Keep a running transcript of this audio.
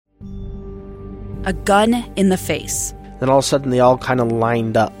a gun in the face. Then all of a sudden they all kind of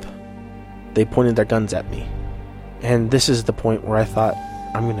lined up. They pointed their guns at me. And this is the point where I thought,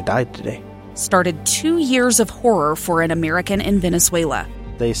 I'm going to die today. Started 2 years of horror for an American in Venezuela.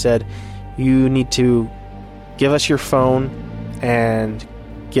 They said, you need to give us your phone and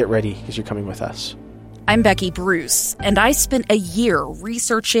get ready because you're coming with us. I'm Becky Bruce, and I spent a year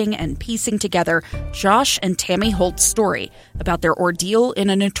researching and piecing together Josh and Tammy Holt's story about their ordeal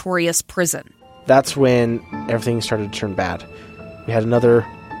in a notorious prison. That's when everything started to turn bad. We had another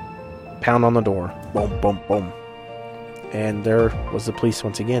pound on the door. Boom, boom, boom. And there was the police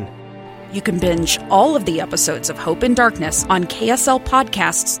once again. You can binge all of the episodes of Hope in Darkness on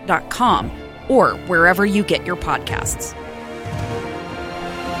KSLpodcasts.com or wherever you get your podcasts.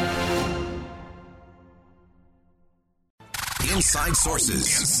 Inside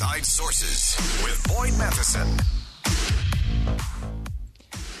Sources. Inside Sources with Boyd Matheson.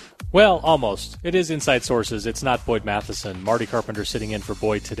 Well, almost. It is Inside Sources. It's not Boyd Matheson. Marty Carpenter sitting in for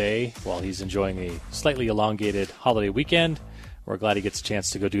Boyd today while he's enjoying a slightly elongated holiday weekend. We're glad he gets a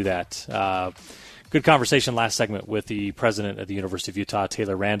chance to go do that. Good conversation last segment with the president of the University of Utah,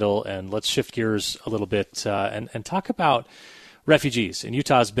 Taylor Randall. And let's shift gears a little bit and talk about refugees. And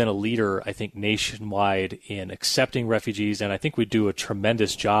Utah has been a leader, I think, nationwide in accepting refugees. And I think we do a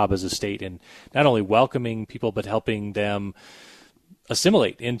tremendous job as a state in not only welcoming people, but helping them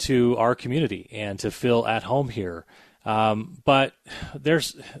assimilate into our community and to feel at home here. But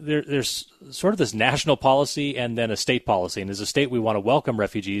there's sort of this national policy and then a state policy. And as a state, we want to welcome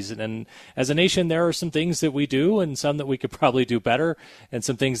refugees. And as a nation, there are some things that we do and some that we could probably do better and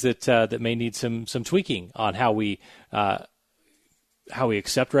some things that may need some tweaking on how we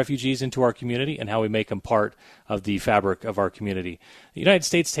accept refugees into our community and how we make them part of the fabric of our community. The United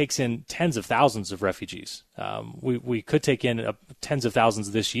States takes in tens of thousands of refugees. We could take in tens of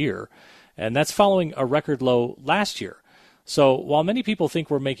thousands this year, and that's following a record low last year. So while many people think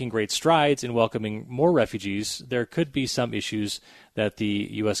we're making great strides in welcoming more refugees, there could be some issues that the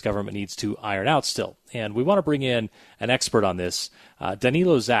U.S. government needs to iron out still. And we want to bring in an expert on this,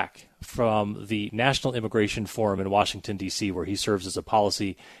 Danilo Zak, from the National Immigration Forum in Washington, D.C., where he serves as a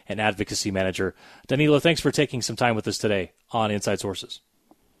policy and advocacy manager. Danilo, thanks for taking some time with us today on Inside Sources.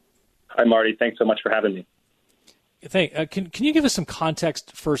 Hi, Marty. Thanks so much for having me. Can you give us some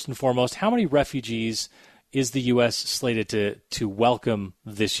context first and foremost? How many refugees is the U.S. slated to welcome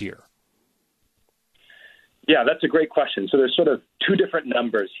this year? Yeah, that's a great question. So there's sort of two different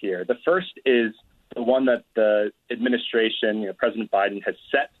numbers here. The first is the one that the administration, President Biden, has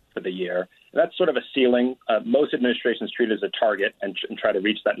set for the year. And that's sort of a ceiling. Most administrations treat it as a target and try to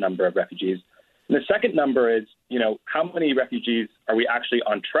reach that number of refugees. And the second number is, how many refugees are we actually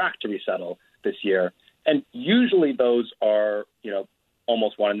on track to resettle this year? And usually those are,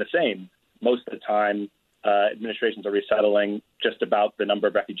 almost one and the same. Most of the time, administrations are resettling just about the number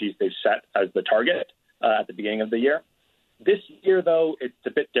of refugees they've set as the target at the beginning of the year. This year, though, it's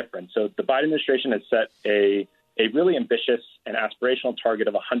a bit different. So the Biden administration has set a really ambitious and aspirational target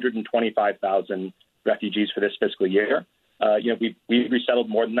of 125,000 refugees for this fiscal year. We resettled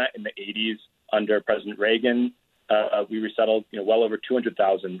more than that in the 80s under President Reagan. We resettled, well over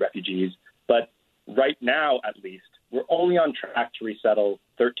 200,000 refugees. But right now, at least, we're only on track to resettle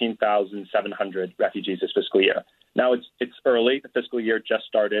 13,700 refugees this fiscal year. Now, it's early. The fiscal year just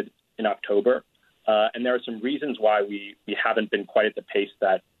started in October. And there are some reasons why we haven't been quite at the pace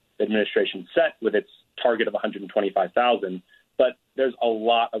that the administration set with its target of 125,000. But there's a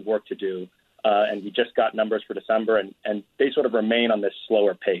lot of work to do. And we just got numbers for December, and they sort of remain on this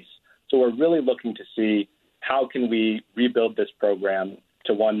slower pace. So we're really looking to see how can we rebuild this program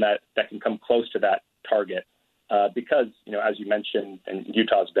to one that can come close to that target. Because, as you mentioned, and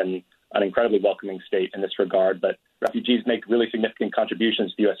Utah's been an incredibly welcoming state in this regard, but refugees make really significant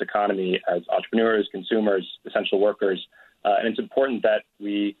contributions to the U.S. economy as entrepreneurs, consumers, essential workers. And it's important that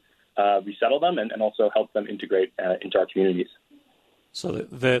we resettle them and also help them integrate into our communities. So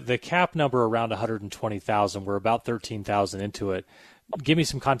the cap number around 120,000, we're about 13,000 into it. Give me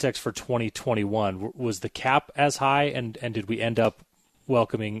some context for 2021. Was the cap as high, and did we end up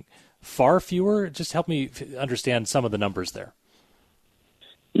welcoming far fewer? Just help me understand some of the numbers there.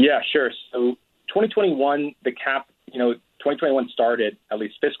 Yeah, sure. So 2021, the cap, 2021 started, at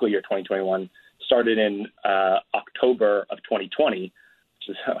least fiscal year 2021, started in October of 2020, which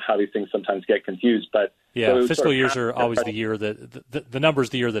is how these things sometimes get confused. But yeah, so fiscal years are always the year that the number's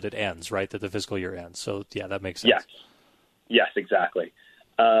the year that it ends, right? That the fiscal year ends. So yeah, that makes sense. Yes, exactly.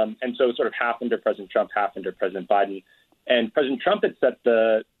 And so sort of half under President Trump, half under President Biden. And President Trump had set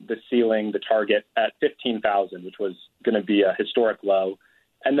the ceiling, the target at 15,000, which was going to be a historic low.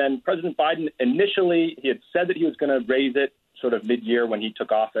 And then President Biden, initially, he had said that he was going to raise it sort of mid-year when he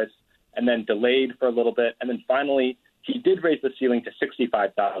took office, and then delayed for a little bit. And then finally, he did raise the ceiling to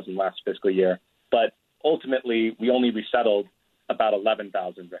 65,000 last fiscal year. But ultimately, we only resettled about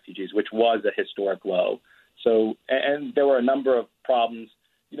 11,000 refugees, which was a historic low. So, and there were a number of problems.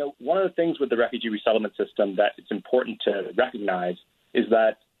 You know, one of the things with the refugee resettlement system that it's important to recognize is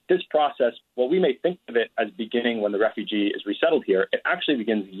that this process, while we may think of it as beginning when the refugee is resettled here, it actually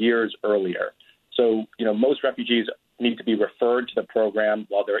begins years earlier. So, you know, most refugees need to be referred to the program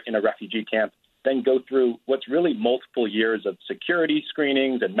while they're in a refugee camp, then go through what's really multiple years of security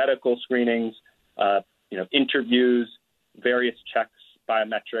screenings and medical screenings, interviews, various checks,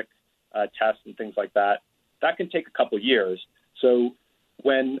 biometric tests and things like that. That can take a couple years. So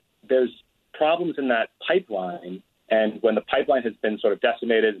when there's problems in that pipeline, and when the pipeline has been sort of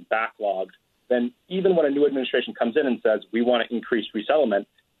decimated and backlogged, then even when a new administration comes in and says, we want to increase resettlement,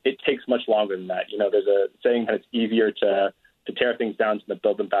 it takes much longer than that. You know, there's a saying that it's easier to tear things down than to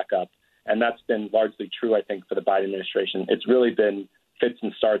build them back up. And that's been largely true, I think, for the Biden administration. It's really been fits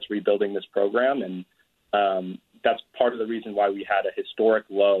and starts rebuilding this program. And that's part of the reason why we had a historic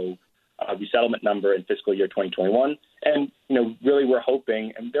low resettlement number in fiscal year 2021. And, you know, really we're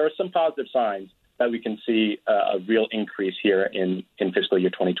hoping, and there are some positive signs, that we can see a real increase here in fiscal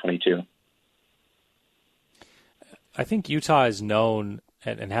year 2022. I think Utah is known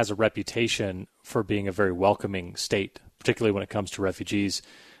and has a reputation for being a very welcoming state, particularly when it comes to refugees.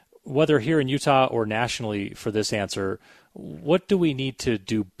 Whether here in Utah or nationally for this answer, what do we need to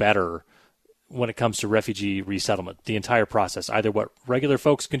do better when it comes to refugee resettlement, the entire process, either what regular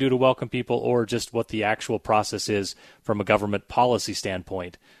folks can do to welcome people or just what the actual process is from a government policy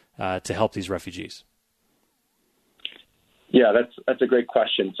standpoint to help these refugees? Yeah, that's a great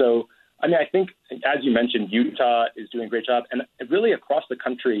question. So, I mean, I think, as you mentioned, Utah is doing a great job. And really across the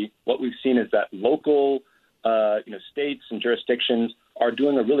country, what we've seen is that local states and jurisdictions are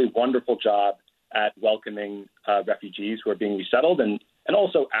doing a really wonderful job at welcoming refugees who are being resettled. And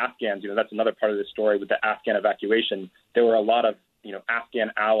also Afghans. You know, that's another part of the story with the Afghan evacuation. There were a lot of,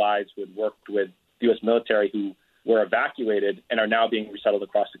 Afghan allies who had worked with the U.S. military who were evacuated and are now being resettled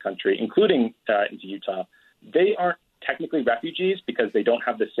across the country, including into Utah. They aren't technically refugees because they don't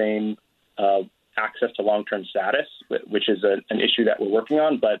have the same access to long-term status, which is an issue that we're working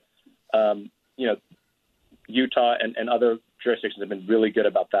on. But, Utah and other jurisdictions have been really good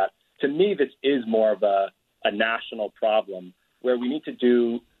about that. To me, this is more of a national problem where we need to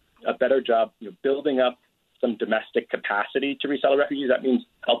do a better job building up some domestic capacity to resettle refugees. That means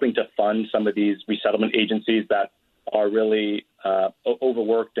helping to fund some of these resettlement agencies that are really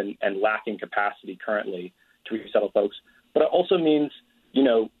overworked and lacking capacity currently to resettle folks. But it also means,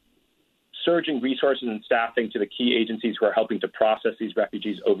 surging resources and staffing to the key agencies who are helping to process these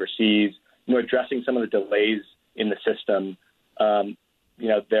refugees overseas, addressing some of the delays in the system.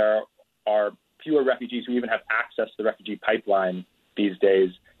 There are fewer refugees who even have access to the refugee pipeline these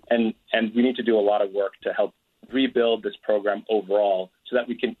days. And we need to do a lot of work to help rebuild this program overall so that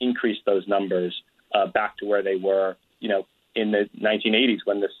we can increase those numbers back to where they were, in the 1980s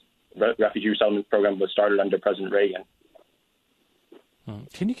when this refugee resettlement program was started under President Reagan.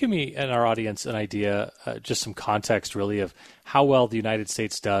 Can you give me and our audience an idea, just some context really, of how well the United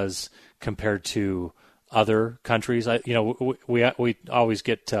States does compared to other countries? We always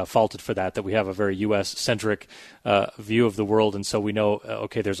get faulted for that we have a very U.S.-centric view of the world, and so we know,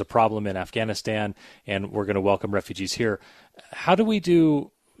 okay, there's a problem in Afghanistan, and we're going to welcome refugees here. How do we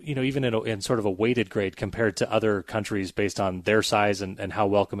do, even in sort of a weighted grade compared to other countries based on their size and how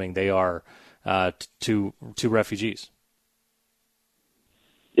welcoming they are to refugees?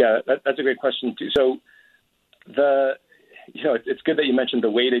 Yeah, that's a great question too. So it's good that you mentioned the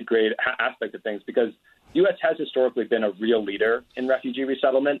weighted grade aspect of things, because the U.S. has historically been a real leader in refugee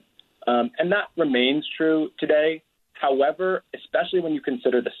resettlement, and that remains true today. However, especially when you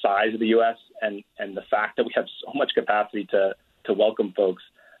consider the size of the U.S. and the fact that we have so much capacity to welcome folks,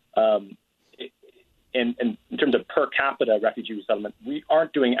 in terms of per capita refugee resettlement, we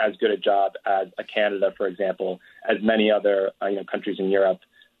aren't doing as good a job as Canada, for example, as many other countries in Europe,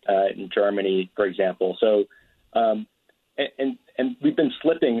 in Germany, for example. So, and we've been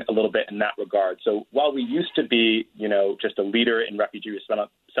slipping a little bit in that regard. So while we used to be, just a leader in refugee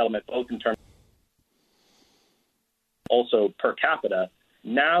resettlement, both in terms also per capita,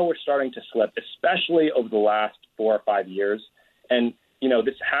 now we're starting to slip, especially over the last 4 or 5 years. And,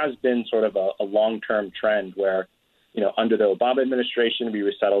 this has been sort of a long-term trend where, under the Obama administration, we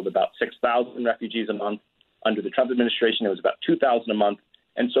resettled about 6,000 refugees a month. Under the Trump administration, it was about 2,000 a month.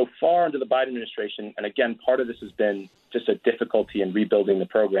 And so far under the Biden administration, and again, part of this has been just a difficulty in rebuilding the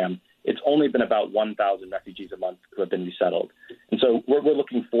program, it's only been about 1,000 refugees a month who have been resettled. And so we're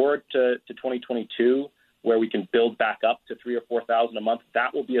looking forward to 2022, where we can build back up to 3,000 or 4,000 a month.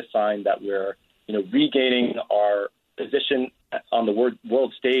 That will be a sign that we're regaining our position on the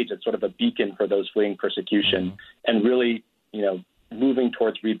world stage as sort of a beacon for those fleeing persecution, and really moving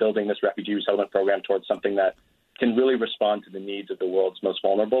towards rebuilding this refugee resettlement program towards something that can really respond to the needs of the world's most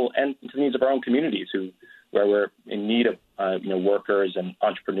vulnerable and to the needs of our own communities, where we're in need of workers and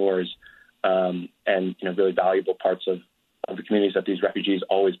entrepreneurs, and really valuable parts of the communities that these refugees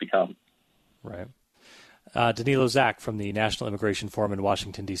always become. Right. Danilo Zak from the National Immigration Forum in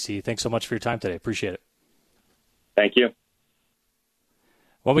Washington, D.C. Thanks so much for your time today. Appreciate it. Thank you.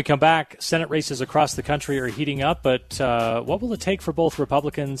 When we come back, Senate races across the country are heating up, but what will it take for both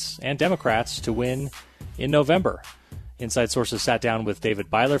Republicans and Democrats to win in November? Inside Sources sat down with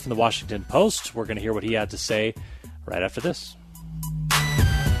David Byler from the Washington Post. We're going to hear what he had to say right after this.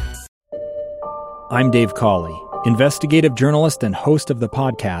 I'm Dave Cawley, investigative journalist and host of the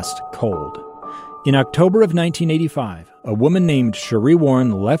podcast Cold. In October of 1985, a woman named Cherie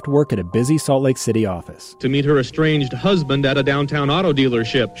Warren left work at a busy Salt Lake City office to meet her estranged husband at a downtown auto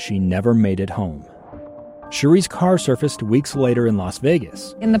dealership. She never made it home. Cherie's car surfaced weeks later in Las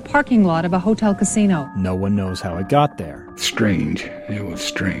Vegas, in the parking lot of a hotel casino. No one knows how it got there. Strange. It was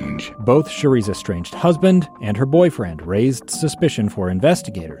strange. Both Cherie's estranged husband and her boyfriend raised suspicion for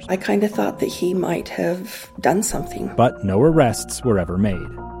investigators. I kind of thought that he might have done something. But no arrests were ever made.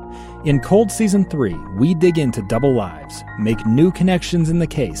 In Cold Season 3, we dig into double lives, make new connections in the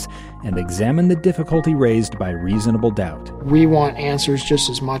case, and examine the difficulty raised by reasonable doubt. We want answers just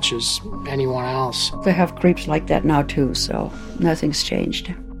as much as anyone else. They have creeps like that now too, so nothing's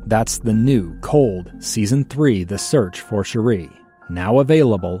changed. That's the new Cold Season 3, The Search for Cherie, now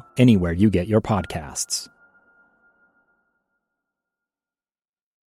available anywhere you get your podcasts.